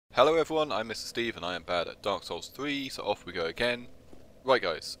Hello everyone, I'm Mr. Steve and I am bad at Dark Souls 3, so off we go again. Right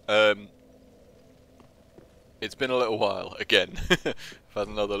guys, it's been a little while again. I've had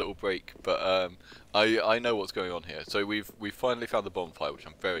another little break, but I know what's going on here. So we've finally found the bonfire, which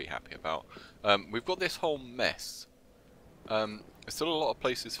I'm very happy about. We've got this whole mess. There's still a lot of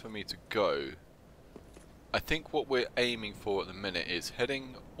places for me to go. I think what we're aiming for at the minute is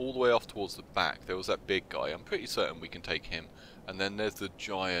heading all the way off towards the back. There was that big guy. I'm pretty certain we can take him. And then there's the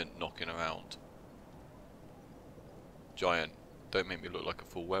giant knocking around. Giant, don't make me look like a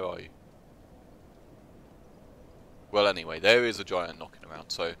fool. Where are you? Well, anyway, there is a giant knocking around.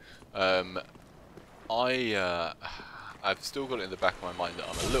 So, I've still got it in the back of my mind that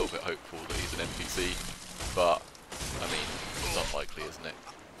I'm a little bit hopeful that he's an NPC. But, I mean, it's unlikely, isn't it?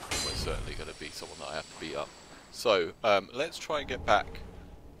 We're certainly going to be someone that I have to beat up. So, let's try and get back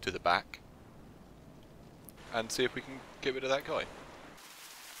to the back and see if we can get rid of that guy.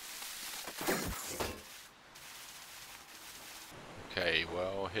 Okay,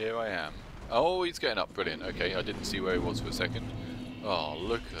 well, here I am. Oh, he's getting up. Brilliant. Okay, I didn't see where he was for a second. Oh,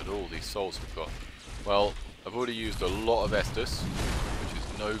 look at all these souls we've got. Well, I've already used a lot of Estus, which is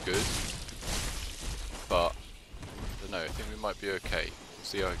no good. But, I don't know, I think we might be okay. We'll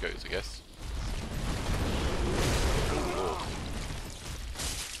see how it goes, I guess. Oh, Lord.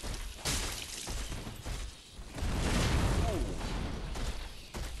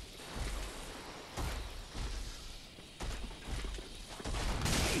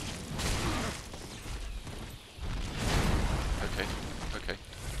 Okay.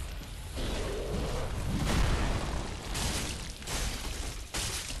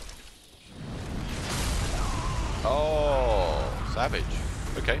 Oh, savage.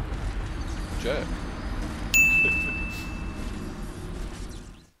 Okay. Jerk.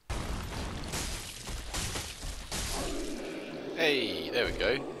 Hey, there we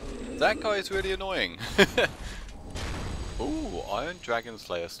go. That guy is really annoying. Ooh, Iron Dragon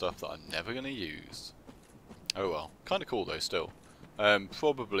Slayer stuff that I'm never going to use. Oh well. Kind of cool though, still.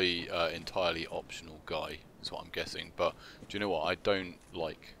 Probably entirely optional guy, is what I'm guessing. But do you know what? I don't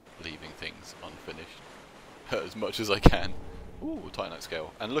like leaving things unfinished as much as I can. Ooh, Titanite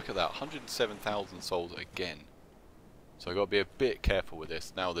scale. And look at that, 107,000 souls again. So I've got to be a bit careful with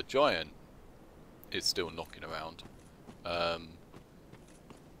this. Now the giant is still knocking around.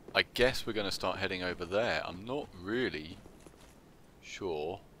 I guess we're going to start heading over there. I'm not really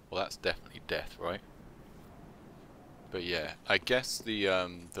sure. Well, that's definitely death, right? But yeah, I guess the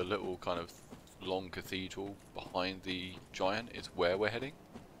little kind of long cathedral behind the giant is where we're heading.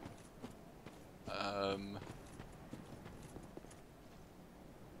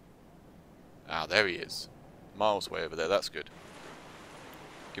 Ah, there he is. Miles way over there, that's good.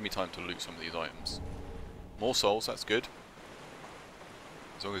 Give me time to loot some of these items. More souls, that's good.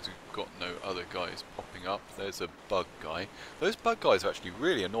 As long as we've got no other guys popping up. There's a bug guy. Those bug guys are actually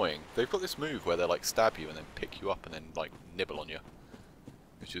really annoying. They've got this move where they like stab you and then pick you up and then like nibble on you.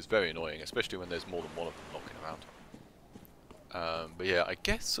 Which is very annoying, especially when there's more than one of them knocking around. But yeah, I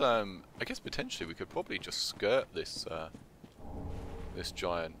guess potentially we could probably just skirt this this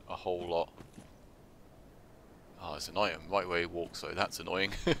giant a whole lot. Oh, it's an item right where he walks though, that's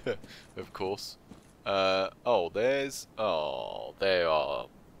annoying. Of course. Oh, there are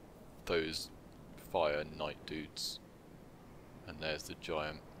those fire knight dudes. And there's the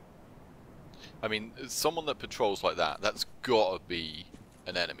giant. I mean, someone that patrols like that, that's gotta be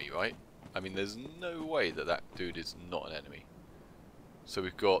an enemy, right? I mean, there's no way that that dude is not an enemy. So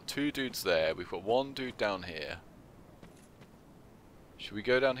we've got two dudes there, we've got one dude down here. Should we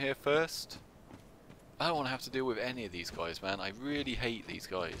go down here first? I don't want to have to deal with any of these guys, man. I really hate these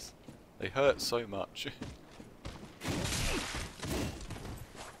guys. They hurt so much. I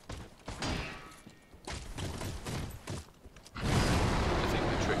think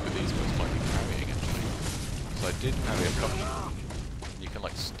the trick with these guys might be parrying, actually. So I did parry a couple. You can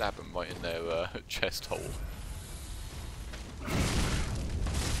like stab them right in their chest hole.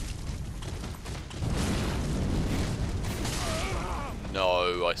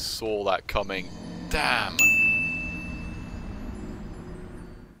 No, I saw that coming. Damn!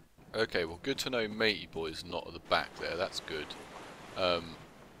 Okay, well, good to know Matey Boy's not at the back there, that's good. I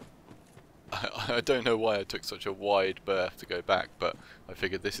don't know why I took such a wide berth to go back, but I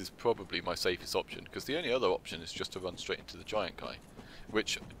figured this is probably my safest option, because the only other option is just to run straight into the giant guy.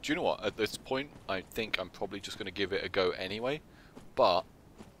 Which, do you know what, at this point, I think I'm probably just going to give it a go anyway, but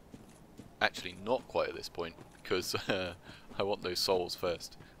actually not quite at this point, because I want those souls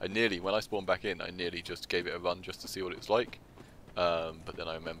first. When I spawned back in, I nearly just gave it a run just to see what it was like. But then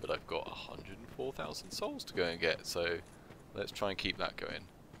I remembered I've got 104,000 souls to go and get, so let's try and keep that going.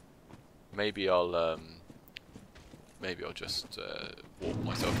 maybe I'll just walk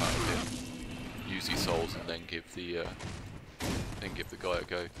myself out of here, use these souls, and then give the guy a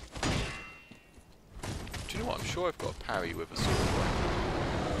go. Do you know what? I'm sure I've got a parry with a sword.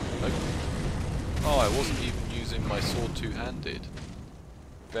 Nope. Oh, I wasn't even using my sword two-handed.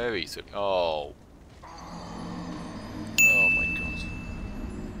 Very silly. Oh. Oh my god.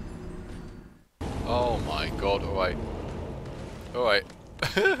 Oh my god, alright. Alright.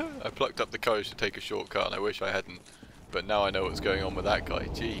 I plucked up the courage to take a shortcut and I wish I hadn't. But now I know what's going on with that guy.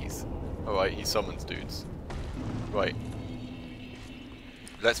 Jeez. Alright, he summons dudes. Right.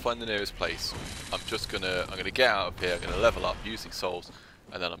 Let's find the nearest place. I'm gonna get out of here, I'm gonna level up, use these souls,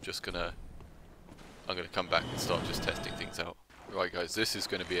 and then I'm gonna come back and start just testing things out. Right guys, this is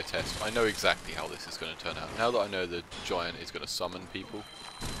gonna be a test. I know exactly how this is gonna turn out. Now that I know the giant is gonna summon people,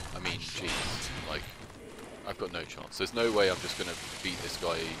 I mean, jeez, like, I've got no chance. There's no way I'm just gonna beat this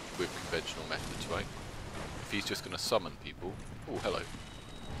guy with conventional methods, right? If he's just gonna summon people. Oh, hello.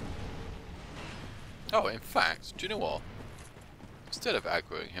 Oh, in fact, do you know what? Instead of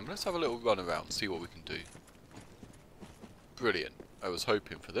aggroing him, let's have a little run around and see what we can do. Brilliant. I was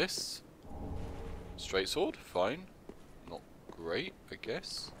hoping for this. Straight sword, fine. Not great, I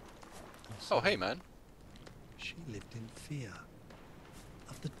guess. Oh, hey man. She lived in fear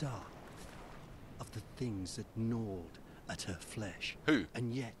of the dark, of the things that gnawed at her flesh. Who?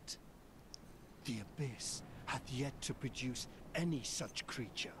 And yet, the abyss hath yet to produce any such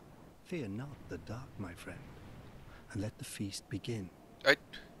creature. Fear not the dark, my friend, and let the feast begin.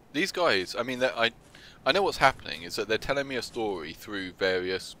 These guys, I mean, I know what's happening is that they're telling me a story through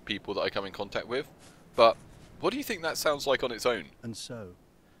various people that I come in contact with, but what do you think that sounds like on its own? And so,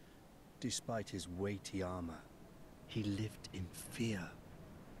 despite his weighty armor, he lived in fear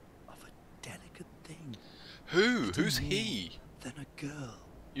of a delicate thing. Who? Who's he? Than a girl.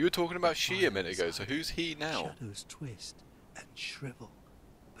 You were talking about she a minute ago, so who's he now? Shadows twist and shrivel,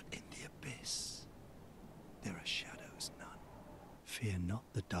 but in the abyss, there are shadows none. Fear not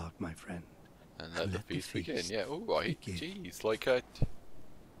the dark, my friend. And let the feast begin. Yeah, alright. Jeez, like a...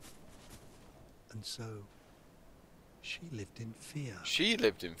 And so, she lived in fear. She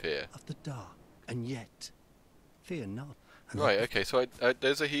lived in fear? Of the dark, and yet, fear not. Right, okay, so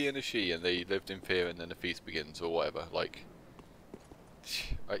there's a he and a she, and they lived in fear, and then the feast begins, or whatever. Like,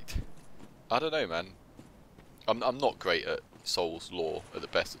 I don't know, man. I'm not great at Souls lore at the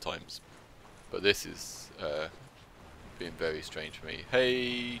best of times, but this is being very strange for me.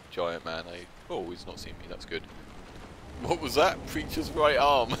 Hey, giant man. Oh, he's not seen me. That's good. What was that? Preacher's right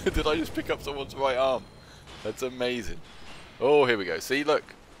arm. Did I just pick up someone's right arm? That's amazing. Oh, here we go. See,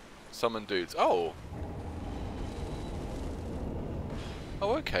 look. Summon dudes. Oh.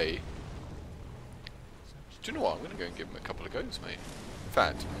 Oh, okay. Do you know what? I'm going to go and give him a couple of goes, mate. In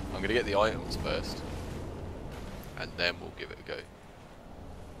fact, I'm going to get the items first. And then we'll give it a go.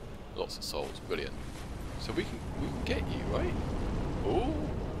 Lots of souls. Brilliant. So we can get you, right? Ooh.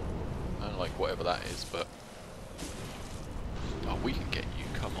 I don't like whatever that is, but... Oh, we can get you.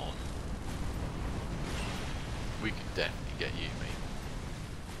 Come on. We can definitely get you, mate.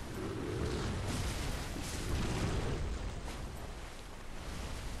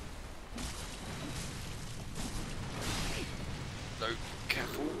 No,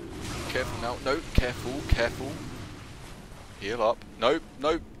 careful. Careful now. No, careful, careful. Heal up. Nope,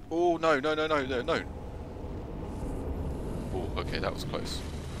 nope. Oh, no, no, no, no, no, no. Oh, okay, that was close.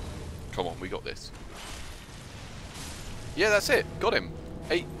 Come on, we got this. Yeah, that's it. Got him.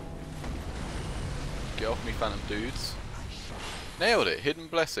 Hey. Get off me, phantom dudes. Nailed it. Hidden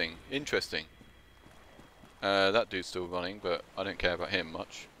blessing. Interesting. That dude's still running, but I don't care about him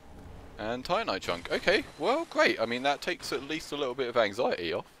much. And Titanite chunk. Okay, well, great. I mean, that takes at least a little bit of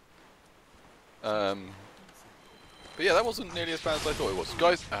anxiety off. But yeah, that wasn't nearly as bad as I thought it was.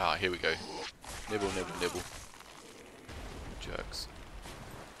 Guys, here we go. Nibble, nibble, nibble. Jerks.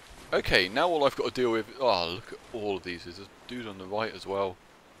 Okay, now all I've got to deal with... Oh, look at all of these. There's a dude on the right as well.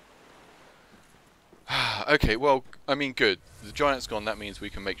 Okay, well, I mean, good. The giant's gone. That means we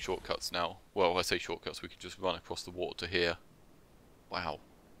can make shortcuts now. Well, I say shortcuts. We can just run across the water to here. Wow.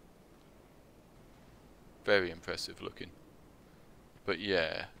 Very impressive looking. But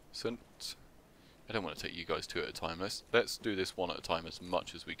yeah, so I don't want to take you guys two at a time. Let's do this one at a time as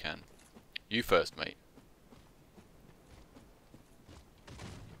much as we can. You first, mate.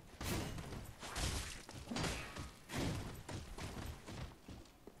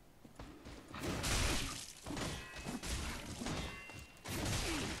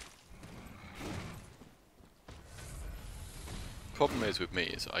 Problem is with me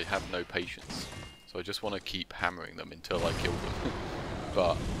is I have no patience, so I just want to keep hammering them until I kill them.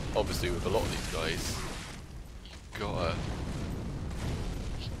 But obviously with a lot of these guys, you gotta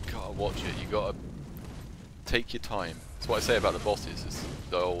watch it. You gotta take your time. That's what I say about the bosses. It's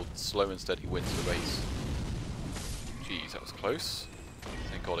the old slow and steady wins the race. Jeez, that was close.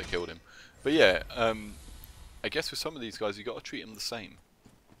 Thank God I killed him. But yeah, I guess with some of these guys you got to treat them the same.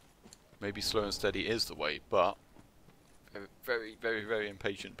 Maybe slow and steady is the way, but I'm a very, very, very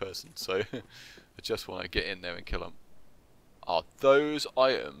impatient person, so I just want to get in there and kill them. Are those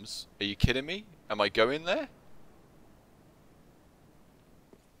items? Are you kidding me? Am I going there?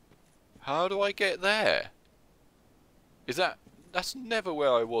 How do I get there? Is that's never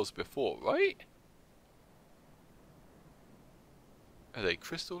where I was before, right? Are they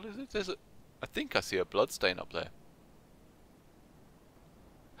crystal lizards? I think I see a bloodstain up there.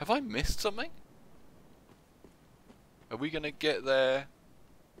 Have I missed something? Are we gonna get there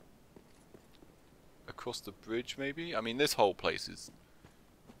across the bridge maybe? I mean, this whole place is...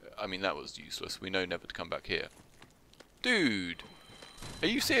 I mean, that was useless. We know never to come back here. Dude! Are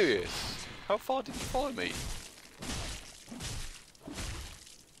you serious? How far did you follow me?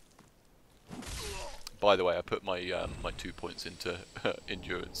 By the way, I put my my 2 points into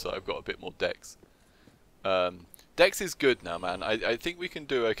endurance, so I've got a bit more dex. Dex is good now, man. I think we can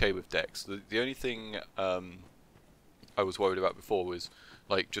do okay with dex. The only thing I was worried about before was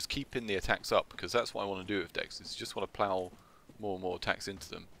like just keeping the attacks up, because that's what I want to do with dex. Is just want to plow more and more attacks into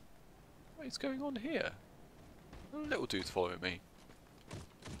them. What is going on here? A little dude's following me.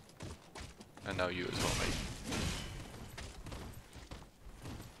 And now you as well, mate.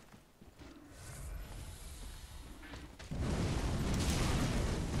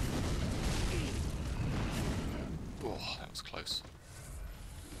 Oh, that was close.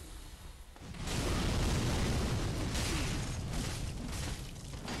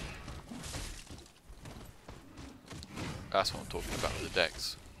 That's what I'm talking about with the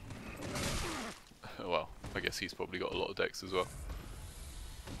dex. Well, I guess he's probably got a lot of dex as well.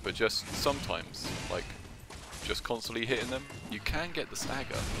 But just sometimes, like, just constantly hitting them, you can get the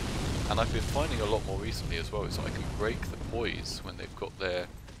stagger. And I've been finding a lot more recently as well, is I can break the poise when they've got their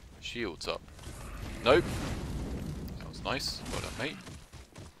shields up. Nope. That was nice. Well done, mate.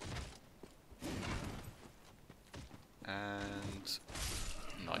 And...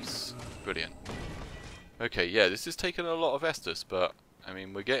 nice. Brilliant. Okay, yeah, this is taking a lot of Estus, but, I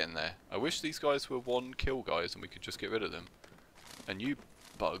mean, we're getting there. I wish these guys were one kill guys and we could just get rid of them. And you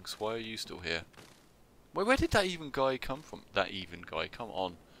bugs, why are you still here? Where did that even guy come from? That even guy, come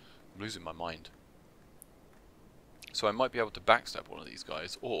on. I'm losing my mind. So I might be able to backstab one of these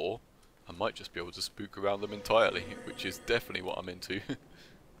guys, or I might just be able to spook around them entirely, which is definitely what I'm into.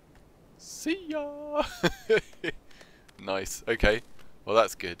 See ya! Nice, okay. Well,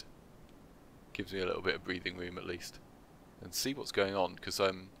 that's good. Gives me a little bit of breathing room at least. And see what's going on, because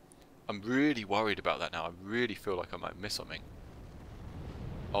I'm really worried about that now. I really feel like I might miss something.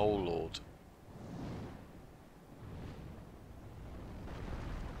 Oh lord.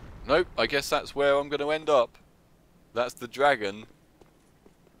 Nope, I guess that's where I'm going to end up. That's the dragon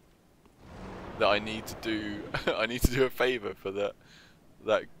that I need to do. I need to do a favour for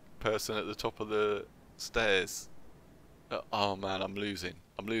that person at the top of the stairs. Oh man, I'm losing.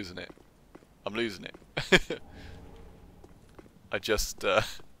 I'm losing it. I'm losing it. I just I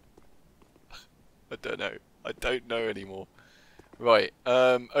don't know. I don't know anymore. Right,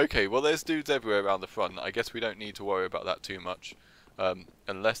 okay, well there's dudes everywhere around the front. I guess we don't need to worry about that too much.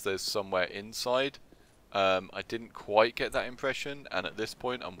 Unless there's somewhere inside. I didn't quite get that impression, and at this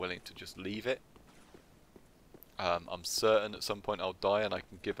point I'm willing to just leave it. I'm certain at some point I'll die and I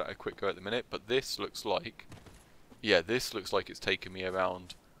can give that a quick go at the minute, but this looks like... yeah, this looks like it's taken me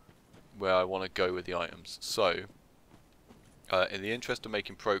around where I want to go with the items. So, in the interest of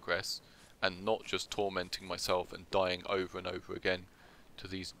making progress, and not just tormenting myself and dying over and over again to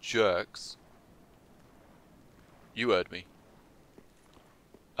these jerks. You heard me.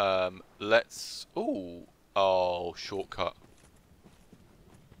 Let's... ooh. Oh, shortcut.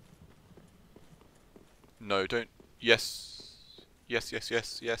 No, don't... yes. Yes, yes,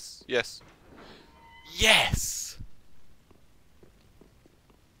 yes, yes, yes. Yes!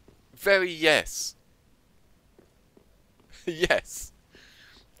 Very yes. Yes.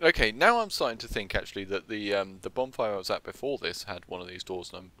 Okay, now I'm starting to think actually that the bonfire I was at before this had one of these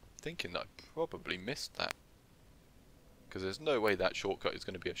doors, and I'm thinking that I probably missed that. Because there's no way that shortcut is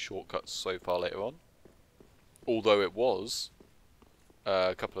going to be a shortcut so far later on. Although it was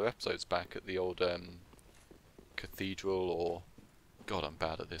a couple of episodes back at the old cathedral, or... God, I'm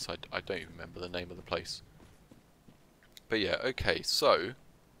bad at this. I don't even remember the name of the place. But yeah, okay, so...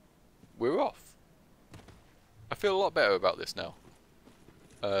 we're off. I feel a lot better about this now.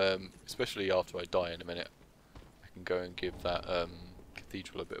 especially after I die in a minute. I can go and give that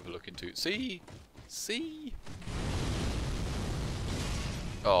cathedral a bit of a look into. See? See?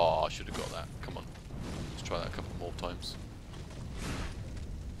 Oh, I should have got that. Come on. Let's try that a couple more times.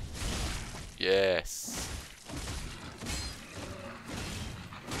 Yes.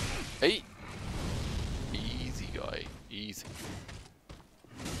 Hey! Easy, guy. Easy.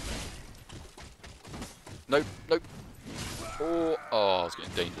 Nope, nope. Oh, I was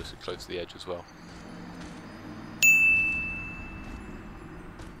getting dangerously close to the edge as well.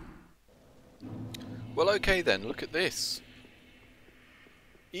 Well, okay then, look at this.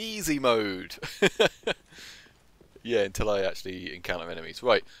 Easy mode. Yeah, until I actually encounter enemies.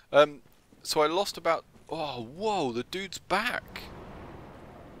 Right, so I lost about... Oh, whoa, the dude's back.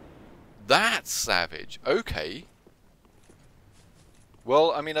 That's savage. Okay.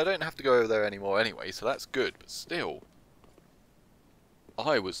 Well, I mean, I don't have to go over there anymore anyway, so that's good, but still.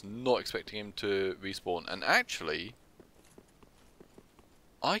 I was not expecting him to respawn, and actually,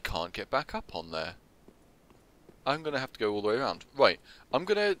 I can't get back up on there. I'm gonna have to go all the way around. Right, I'm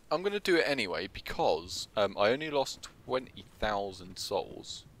gonna do it anyway because I only lost 20,000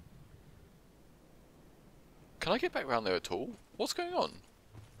 souls. Can I get back around there at all? What's going on?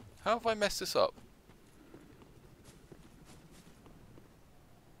 How have I messed this up?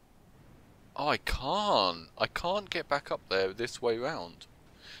 Oh, I can't. I can't get back up there this way round.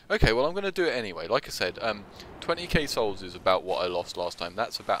 Okay, well I'm going to do it anyway. Like I said, 20k souls is about what I lost last time.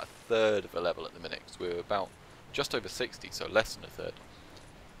 That's about a third of a level at the minute. Because we're about just over 60, so less than a third.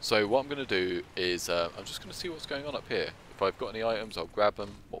 So what I'm going to do is, I'm just going to see what's going on up here. If I've got any items, I'll grab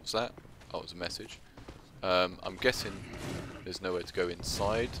them. What was that? Oh, it was a message. I'm guessing there's nowhere to go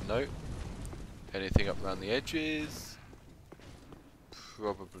inside. No. Anything up around the edges?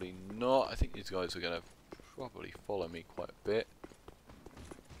 Probably not. I think these guys are going to probably follow me quite a bit.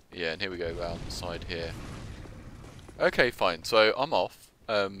 Yeah, and here we go around the side here. Okay, fine. So I'm off.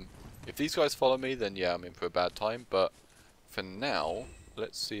 If these guys follow me, then yeah, I'm in for a bad time. But for now,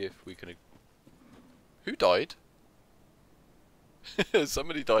 let's see if we can... Who died?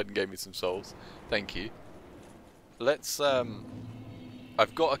 Somebody died and gave me some souls. Thank you. Let's...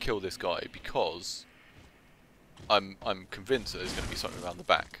 I've got to kill this guy because I'm convinced that there's going to be something around the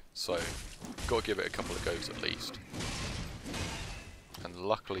back. So, got to give it a couple of goes at least. And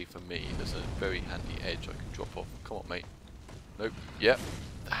luckily for me, there's a very handy edge I can drop off. Come on, mate. Nope. Yep.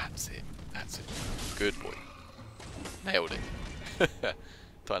 That's it. That's it. Good boy. Nailed it.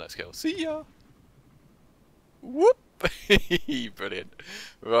 Time that scale. See ya! Whoop! Brilliant.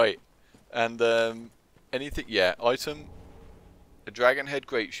 Right. And, anything... Yeah, item... A dragon head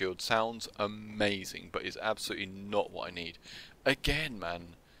great shield sounds amazing, but is absolutely not what I need. Again,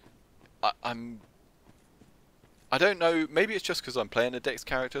 man. I don't know, maybe it's just because I'm playing a Dex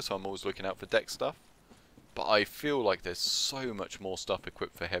character, so I'm always looking out for Dex stuff. But I feel like there's so much more stuff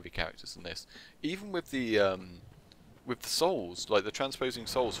equipped for heavy characters than this. Even with the souls, like the transposing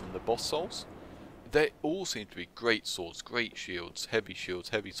souls from the boss souls, they all seem to be great swords, great shields, heavy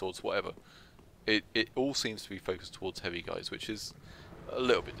swords, whatever. It all seems to be focused towards heavy guys, which is a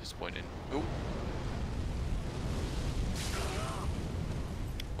little bit disappointing. Ooh.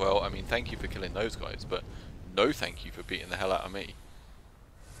 Well, I mean, thank you for killing those guys, but no thank you for beating the hell out of me.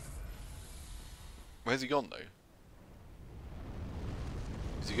 Where's he gone, though?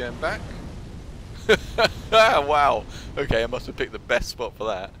 Is he going back? Wow. Okay, I must have picked the best spot for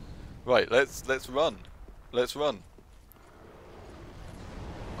that. Right, let's run. Let's run.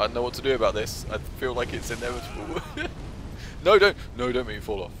 I don't know what to do about this. I feel like it's inevitable. No, don't make me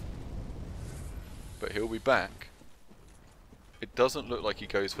fall off. But he'll be back. It doesn't look like he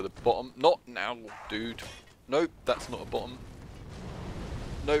goes for the bottom. Not now, dude. Nope, that's not a bottom.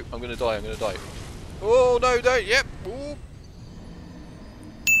 Nope, I'm gonna die, Oh, no, don't, yep. Ooh.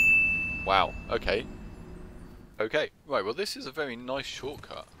 Wow, okay. Okay, right, well this is a very nice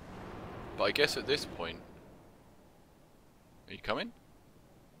shortcut. But I guess at this point... Are you coming?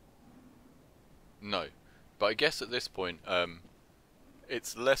 No. But I guess at this point,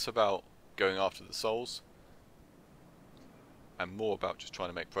 it's less about going after the souls and more about just trying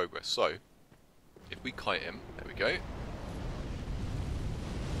to make progress. So, if we kite him, there we go.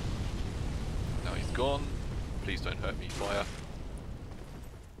 Now he's gone. Please don't hurt me, fire.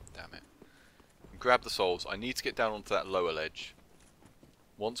 Damn it. Grab the souls. I need to get down onto that lower ledge.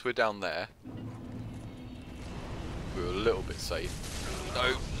 Once we're down there, we're a little bit safe.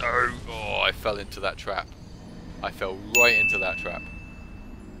 No, no! Oh, I fell into that trap. I fell right into that trap.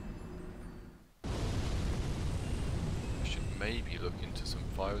 I should maybe look into some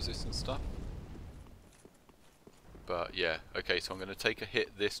fire resistant stuff. But yeah, okay, so I'm going to take a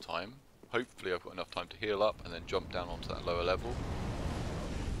hit this time. Hopefully I've got enough time to heal up and then jump down onto that lower level.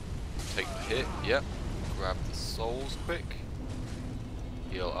 Take the hit, yep. Grab the souls quick.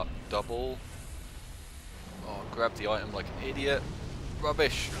 Heal up double. Oh, grab the item like an idiot.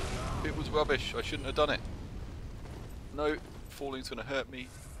 Rubbish. It was rubbish. I shouldn't have done it. No, falling's going to hurt me.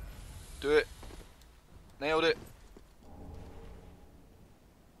 Do it. Nailed it.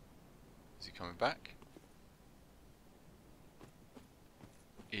 Is he coming back?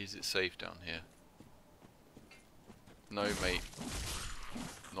 Is it safe down here? No, mate.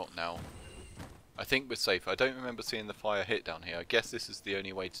 Not now. I think we're safe. I don't remember seeing the fire hit down here. I guess this is the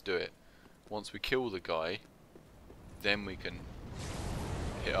only way to do it. Once we kill the guy, then we can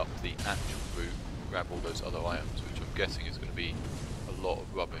hit up the actual route, grab all those other items, which I'm guessing is going to be a lot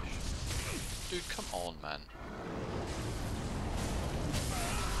of rubbish. Dude, come on, man.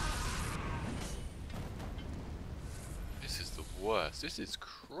 This is the worst. This is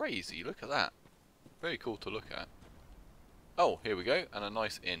crazy. Look at that. Very cool to look at. Oh, here we go. And a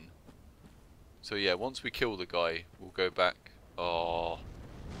nice inn. So yeah, once we kill the guy, we'll go back. Oh,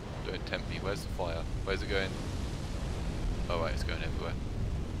 don't tempt me. Where's the fire? Where's it going? Oh right, it's going everywhere.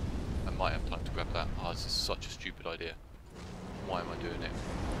 I might have time to grab that. Oh, this is such a stupid idea. Why am I doing it?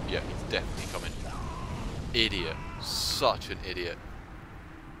 Yeah, he's definitely coming. Idiot. Such an idiot.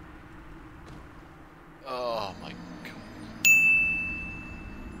 Oh my god.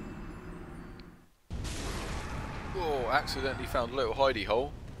 Oh, accidentally found a little hidey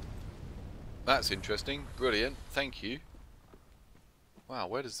hole. That's interesting. Brilliant. Thank you. Wow,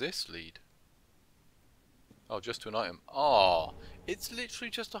 where does this lead? Oh, just to an item. Oh, it's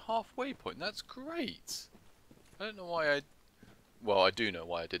literally just a halfway point. That's great. I don't know why I... Well, I do know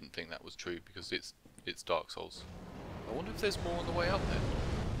why I didn't think that was true, because it's Dark Souls. I wonder if there's more on the way up then.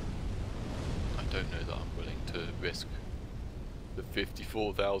 I don't know that I'm willing to risk the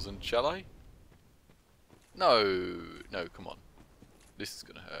 54,000, shall I? No, no, come on. This is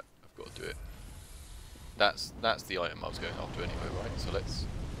gonna hurt. I've got to do it. That's the item I was going after anyway, right? So let's...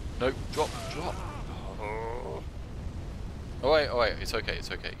 Nope, drop. Oh. Alright, it's okay,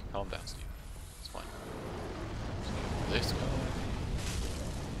 Calm down, Steve. It's fine. So this guy.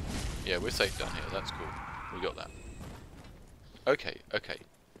 Yeah, we're safe down here, that's cool. We got that. Okay.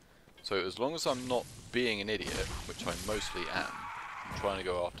 So as long as I'm not being an idiot, which I mostly am, I'm trying to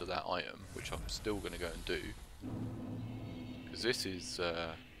go after that item, which I'm still going to go and do. Because this is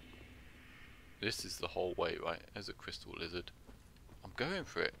the whole way, right? There's a crystal lizard. I'm going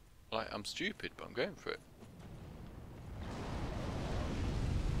for it. Like, I'm stupid, but I'm going for it.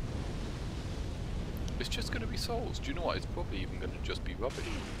 It's just going to be souls. Do you know what? It's probably even going to just be rubbish.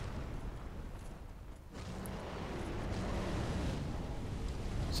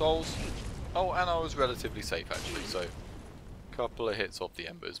 Souls. Oh, and I was relatively safe actually, so couple of hits off the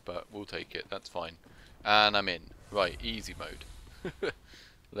embers, but we'll take it. That's fine. And I'm in. Right, easy mode.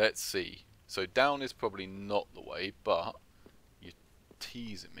 Let's see. So down is probably not the way, but you're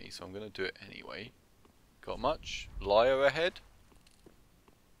teasing me, so I'm going to do it anyway. Got much? Liar ahead?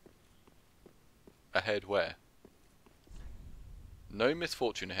 Ahead where? No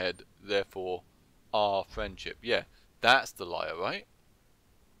misfortune ahead, therefore our friendship. Yeah, that's the liar, right?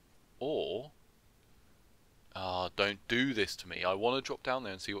 Or... don't do this to me. I want to drop down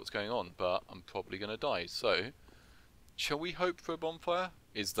there and see what's going on, but I'm probably going to die. So, shall we hope for a bonfire?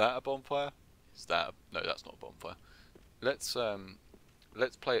 Is that a bonfire? Is that no, that's not a bonfire. Let's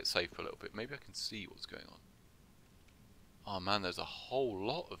play it safe for a little bit. Maybe I can see what's going on. Oh man, there's a whole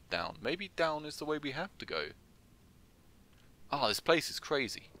lot of down. Maybe down is the way we have to go. Ah, this place is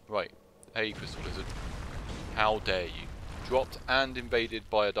crazy. Right. Hey, Crystal Lizard. How dare you? Dropped and invaded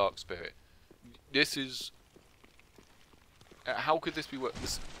by a dark spirit. This is... how could this be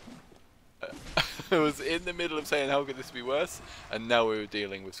worse? I was in the middle of saying how could this be worse, and now we're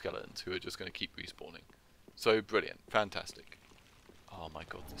dealing with skeletons who are just going to keep respawning. So brilliant, fantastic. Oh my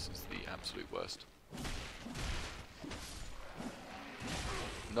god, this is the absolute worst.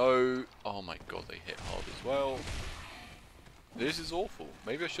 No, oh my god, they hit hard as well. This is awful.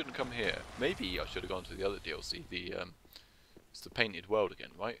 Maybe I shouldn't come here. Maybe I should have gone to the other DLC. It's the Painted World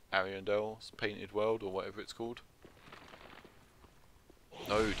again, right? Ariandel's Painted World, or whatever it's called.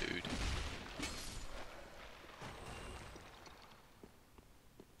 No, dude.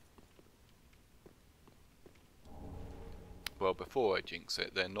 Well, before I jinx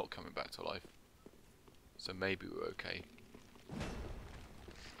it, they're not coming back to life. So maybe we're okay.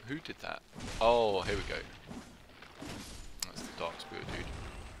 Who did that? Oh, here we go. That's the Dark Spirit, dude.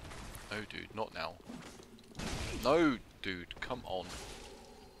 No, dude, not now. No, dude, come on.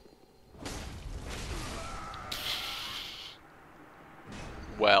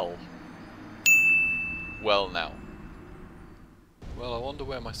 Well. Well now. Well, I wonder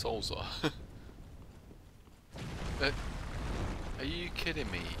where my souls are. Are you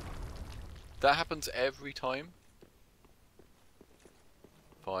kidding me? That happens every time?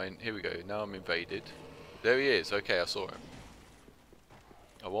 Fine, here we go. Now I'm invaded. There he is. Okay, I saw him.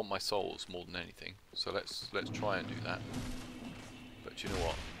 I want my souls more than anything. So let's try and do that. But you know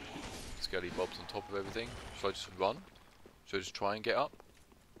what? Skelly Bob's on top of everything. Should I just run? Should I just try and get up?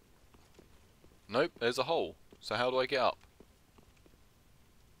 Nope, there's a hole. So how do I get up?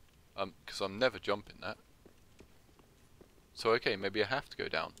 Because I'm never jumping that. So okay, maybe I have to go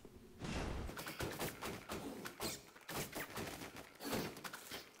down.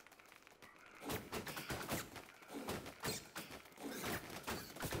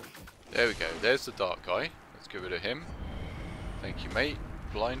 There we go, there's the dark guy. Let's get rid of him. Thank you, mate.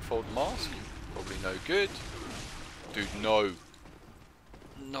 Blindfold mask, probably no good. Dude, no.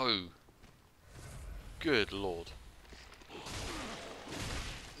 No. Good lord.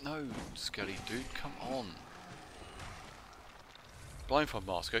 No, Skelly dude, come on. Blindfold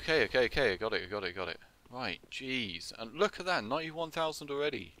mask, okay, I got it. Right, jeez. And look at that, 91,000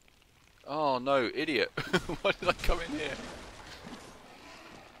 already. Oh no, idiot. Why did I come in here?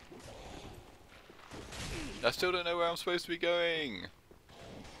 I still don't know where I'm supposed to be going.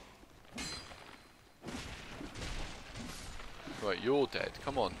 Right, you're dead,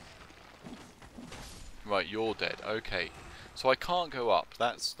 come on. Right, you're dead, okay. So I can't go up,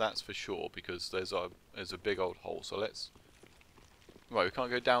 that's for sure, because there's a big old hole, so let's... Right, we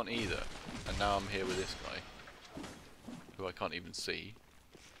can't go down either. And now I'm here with this guy, who I can't even see.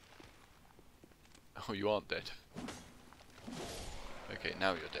 Oh, you aren't dead. Okay,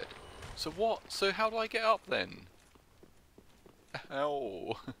 now you're dead. So what? So how do I get up then?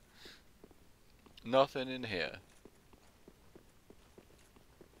 Ow. Nothing in here.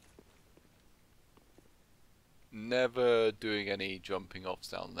 Never doing any jumping offs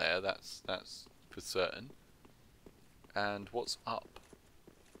down there, that's for certain. And what's up?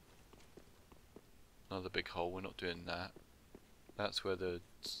 Another big hole, we're not doing that. That's where the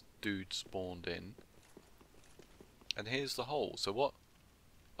dude spawned in. And here's the hole, so what?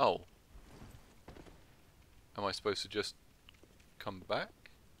 Oh. Am I supposed to just come back?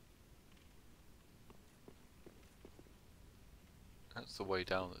 That's the way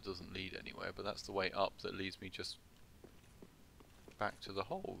down that doesn't lead anywhere, but that's the way up that leads me just back to the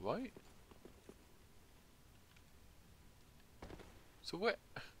hole, right? So where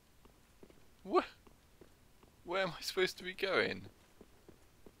am I supposed to be going?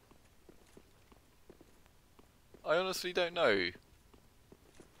 I honestly don't know.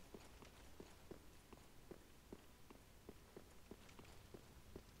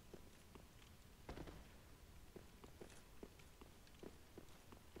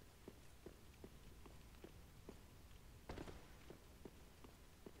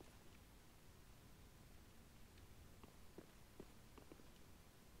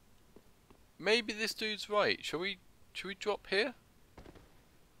 Maybe this dude's right. Shall we drop here?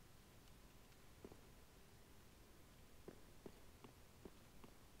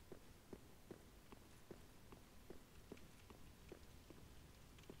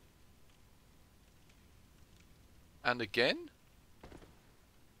 And again?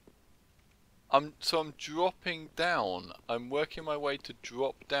 So I'm dropping down. I'm working my way to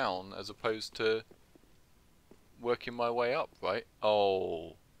drop down as opposed to working my way up, right?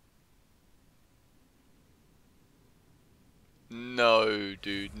 Oh. No,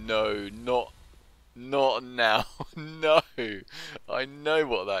 dude, no, not now. No. I know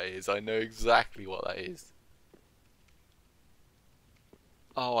what that is. I know exactly what that is.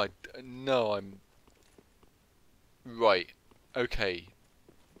 Oh, no, I'm... Right. Okay.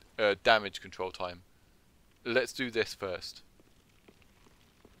 Damage control time. Let's do this first.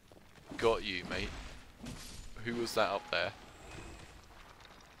 Got you, mate. Who was that up there?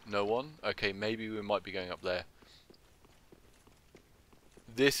 No one? Okay, maybe we might be going up there.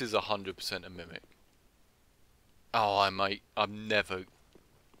 This is 100% a mimic. Oh, I'm never...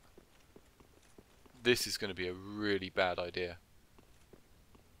 This is going to be a really bad idea.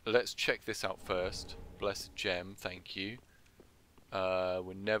 Let's check this out first. Blessed gem, thank you.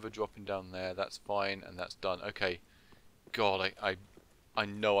 We're never dropping down there, that's fine, and that's done. Okay. God, I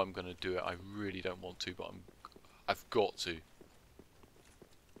know I'm going to do it. I really don't want to, but I've got to.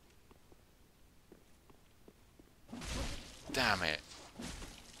 Damn it.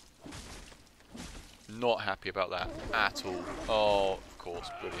 Not happy about that at all. Oh, of course,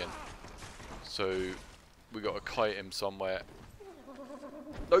 brilliant. So, we got to kite him somewhere.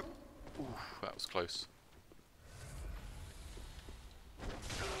 Nope. Ooh, that was close.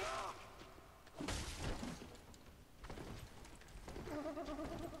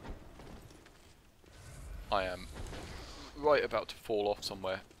 I am right about to fall off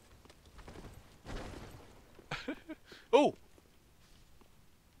somewhere. Oh!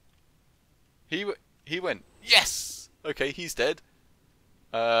 He went, yes! Okay, he's dead.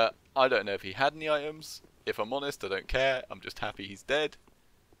 I don't know if he had any items. If I'm honest, I don't care. I'm just happy he's dead.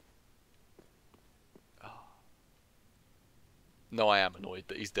 No, I am annoyed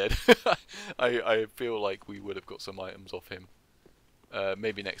that he's dead. I feel like we would have got some items off him.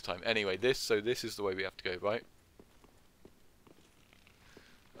 Maybe next time. Anyway, this is the way we have to go, right?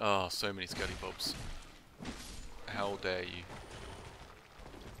 Oh, so many skelly-bobs. How dare you.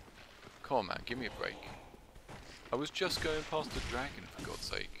 Come on, man, give me a break. I was just going past a dragon, for God's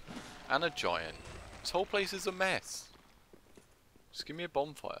sake. And a giant. This whole place is a mess. Just give me a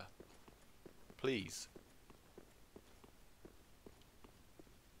bonfire. Please.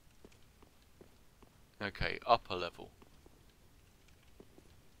 Okay, upper level.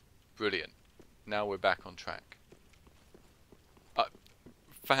 Brilliant. Now we're back on track.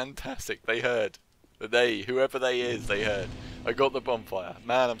 Fantastic, they heard. Whoever they is, they heard. I got the bonfire.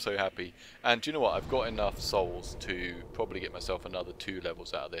 Man, I'm so happy. And do you know what? I've got enough souls to probably get myself another 2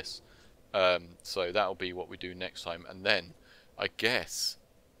 levels out of this. So that'll be what we do next time. And then, I guess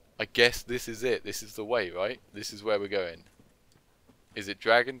this is it. This is the way, right? This is where we're going. Is it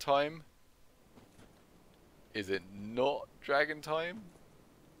dragon time? Is it not dragon time?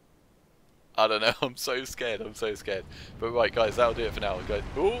 I don't know. I'm so scared. I'm so scared. But right, guys, that'll do it for now. Guys,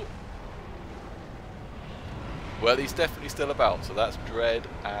 ooh. Well, he's definitely still about, so that's dread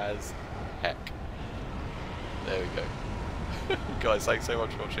as heck. There we go. Guys, thanks so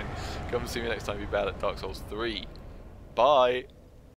much for watching. Come and see me next time. Be bad at Dark Souls 3. Bye.